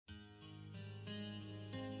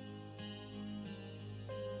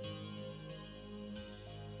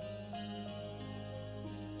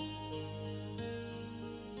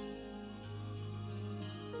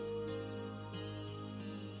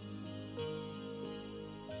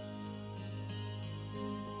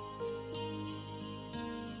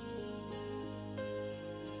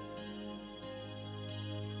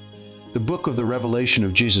The book of the Revelation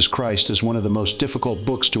of Jesus Christ is one of the most difficult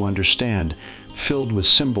books to understand, filled with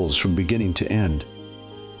symbols from beginning to end.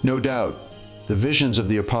 No doubt, the visions of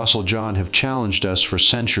the Apostle John have challenged us for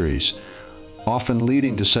centuries, often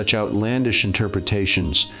leading to such outlandish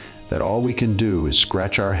interpretations that all we can do is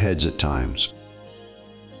scratch our heads at times.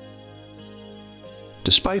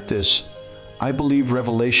 Despite this, I believe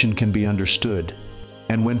Revelation can be understood,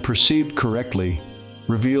 and when perceived correctly,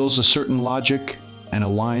 reveals a certain logic and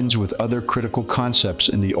aligns with other critical concepts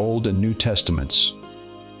in the Old and New Testaments.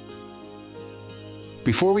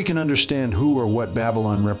 Before we can understand who or what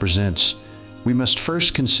Babylon represents, we must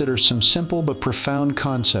first consider some simple but profound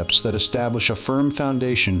concepts that establish a firm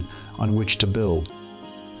foundation on which to build.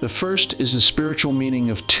 The first is the spiritual meaning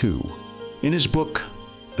of two. In his book,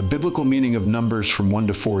 The Biblical Meaning of Numbers from 1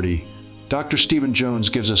 to 40, Dr. Stephen Jones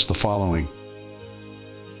gives us the following.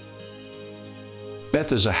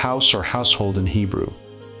 Beth is a house or household in Hebrew.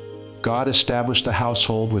 God established the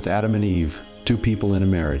household with Adam and Eve, two people in a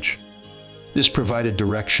marriage. This provided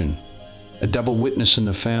direction, a double witness in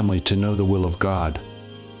the family to know the will of God.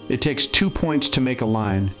 It takes 2 points to make a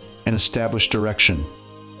line and establish direction.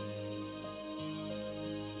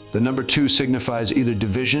 The number 2 signifies either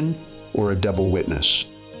division or a double witness.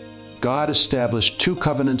 God established 2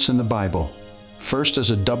 covenants in the Bible, first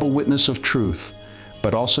as a double witness of truth,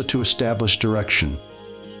 but also to establish direction.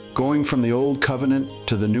 Going from the Old Covenant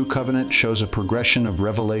to the New Covenant shows a progression of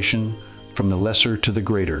revelation from the lesser to the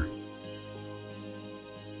greater.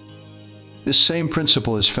 This same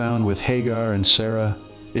principle is found with Hagar and Sarah,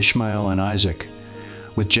 Ishmael and Isaac,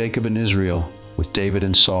 with Jacob and Israel, with David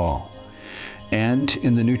and Saul, and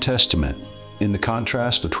in the New Testament, in the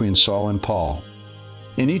contrast between Saul and Paul.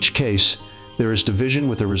 In each case, there is division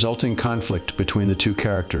with a resulting conflict between the 2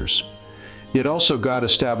 characters. Yet also God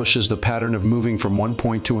establishes the pattern of moving from one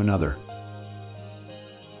point to another.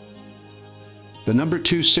 The number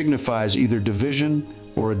 2 signifies either division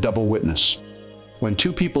or a double witness. When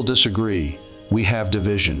 2 people disagree, we have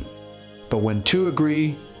division. But when 2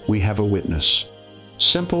 agree, we have a witness.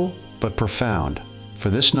 Simple but profound, for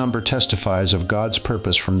this number testifies of God's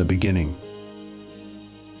purpose from the beginning.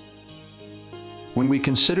 When we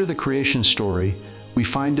consider the creation story, we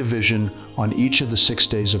find division on each of the 6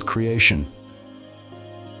 days of creation.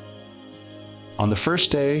 On the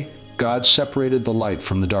first day, God separated the light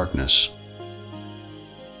from the darkness.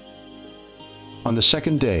 On the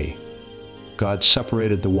second day, God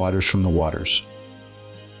separated the waters from the waters.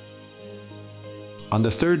 On the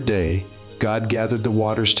third day, God gathered the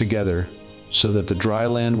waters together so that the dry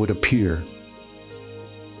land would appear.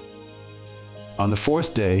 On the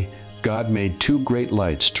fourth day, God made 2 great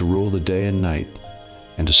lights to rule the day and night,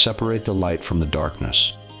 and to separate the light from the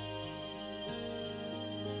darkness.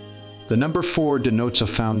 The number 4 denotes a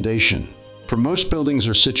foundation, for most buildings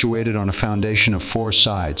are situated on a foundation of 4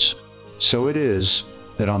 sides. So it is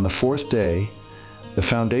that on the 4th day, the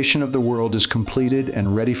foundation of the world is completed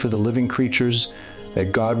and ready for the living creatures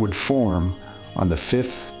that God would form on the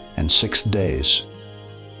 5th and 6th days.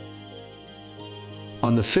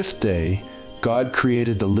 On the 5th day, God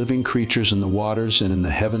created the living creatures in the waters and in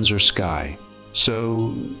the heavens or sky.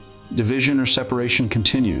 So division or separation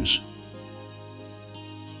continues.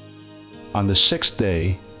 On the 6th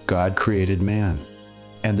day, God created man.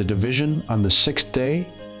 And the division on the 6th day,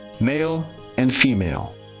 male and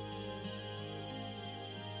female.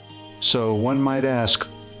 So one might ask,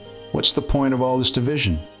 what's the point of all this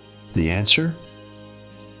division? The answer?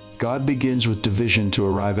 God begins with division to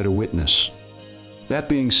arrive at a witness. That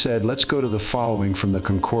being said, let's go to the following from the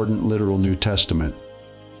Concordant Literal New Testament.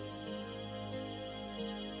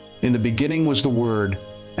 In the beginning was the Word,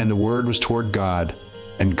 and the Word was toward God,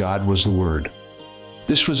 and God was the Word.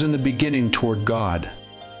 This was in the beginning toward God.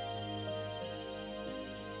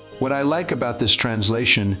 What I like about this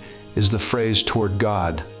translation is the phrase toward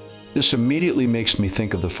God. This immediately makes me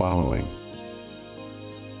think of the following.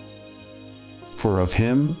 For of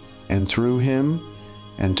Him, and through Him,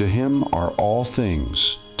 and to Him are all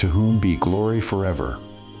things, to whom be glory forever.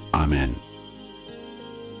 Amen.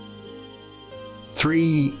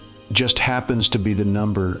 3 just happens to be the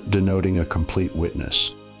number denoting a complete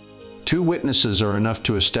witness. 2 witnesses are enough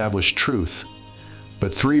to establish truth,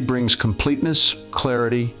 but 3 brings completeness,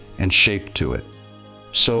 clarity, and shape to it.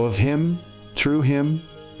 So of Him, through Him,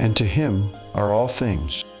 and to Him are all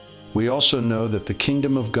things. We also know that the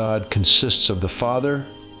kingdom of God consists of the Father,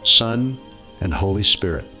 Son, and Holy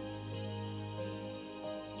Spirit.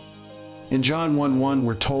 In John 1:1,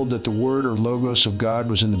 we're told that the Word or Logos of God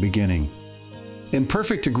was in the beginning. In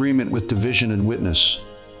perfect agreement with division and witness,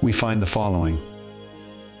 we find the following.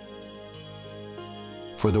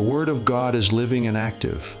 For the Word of God is living and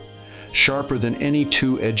active. sharper than any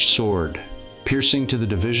two-edged sword, piercing to the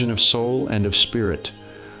division of soul and of spirit,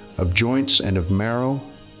 of joints and of marrow,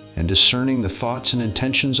 and discerning the thoughts and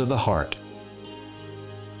intentions of the heart.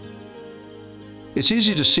 It's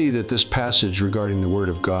easy to see that this passage regarding the Word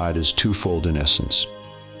of God is twofold in essence.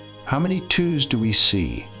 How many twos do we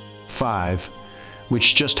see? 5,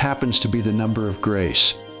 which just happens to be the number of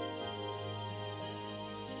grace.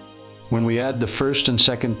 When we add the first and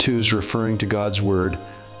second twos referring to God's Word,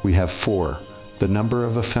 we have 4, the number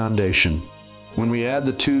of a foundation. When we add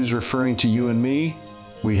the twos referring to you and me,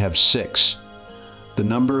 we have 6, the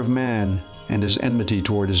number of man and his enmity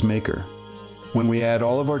toward his Maker. When we add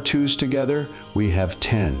all of our twos together, we have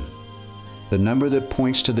 10, the number that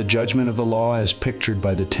points to the judgment of the law as pictured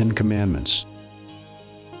by the 10 Commandments.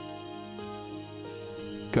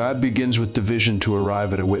 God begins with division to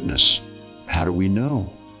arrive at a witness. How do we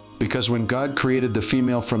know? Because when God created the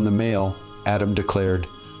female from the male, Adam declared,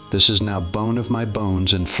 "This is now bone of my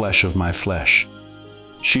bones and flesh of my flesh.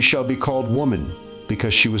 She shall be called woman,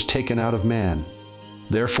 because she was taken out of man.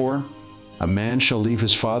 Therefore, a man shall leave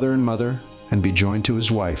his father and mother and be joined to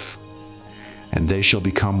his wife, and they shall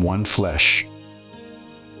become one flesh."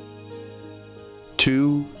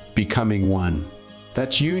 2, becoming one.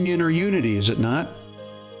 That's union or unity, is it not?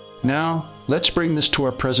 Now, let's bring this to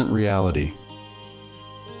our present reality.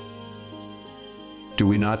 Do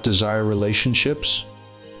we not desire relationships?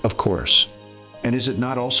 Of course. And is it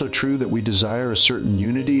not also true that we desire a certain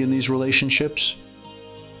unity in these relationships?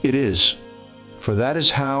 It is, for that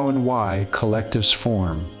is how and why collectives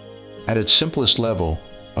form. At its simplest level,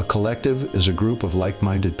 a collective is a group of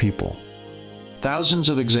like-minded people. Thousands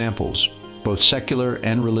of examples, both secular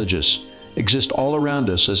and religious, exist all around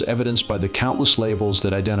us as evidenced by the countless labels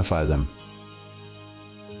that identify them.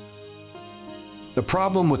 The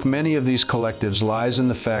problem with many of these collectives lies in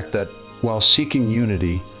the fact that, while seeking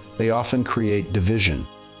unity, they often create division.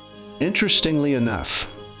 Interestingly enough,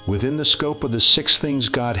 within the scope of the 6 things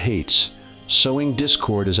God hates, sowing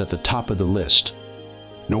discord is at the top of the list.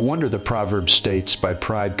 No wonder the proverb states, "By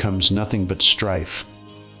pride comes nothing but strife."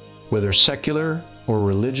 Whether secular or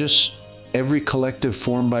religious, every collective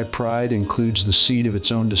formed by pride includes the seed of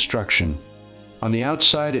its own destruction. On the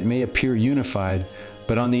outside it may appear unified,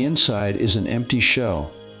 but on the inside is an empty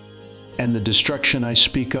shell. And the destruction I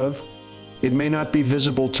speak of, it may not be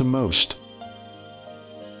visible to most.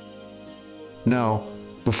 Now,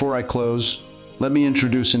 before I close, let me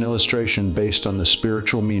introduce an illustration based on the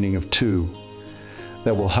spiritual meaning of 2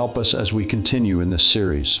 that will help us as we continue in this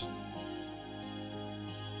series.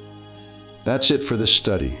 That's it for this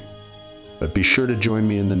study, but be sure to join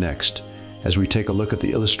me in the next as we take a look at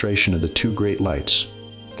the illustration of the 2 great lights.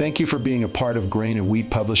 Thank you for being a part of Grain and Wheat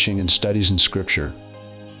Publishing and Studies in Scripture.